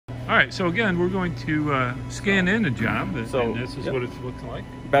All right, so again, we're going to scan in a job, and So, this is yep. what it's looking like.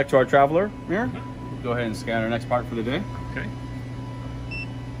 Back to our traveler mirror. Go ahead and scan our next part for the day. Okay.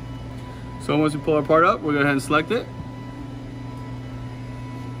 So once we pull our part up, we'll go ahead and select it.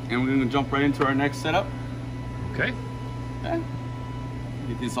 And we're gonna jump right into our next setup. Okay. Okay.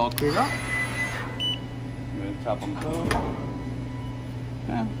 Get this all cleared up. I'm gonna tap on the toe.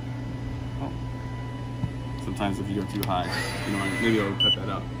 Yeah. Oh. Sometimes if you go too high, you know, maybe I'll cut that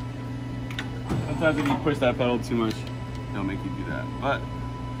out. Sometimes if you push that pedal too much, it'll make you do that. But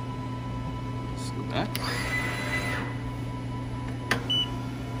just go back.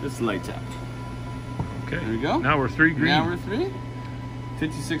 Just light tap. Okay. There we go. Now we're 3 green. Now we're 3.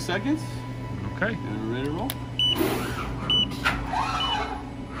 56 seconds. Okay. And we're ready to roll.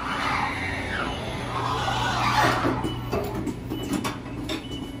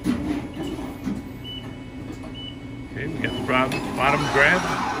 Okay, we got the bottom grab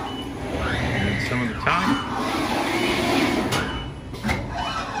and some of the top.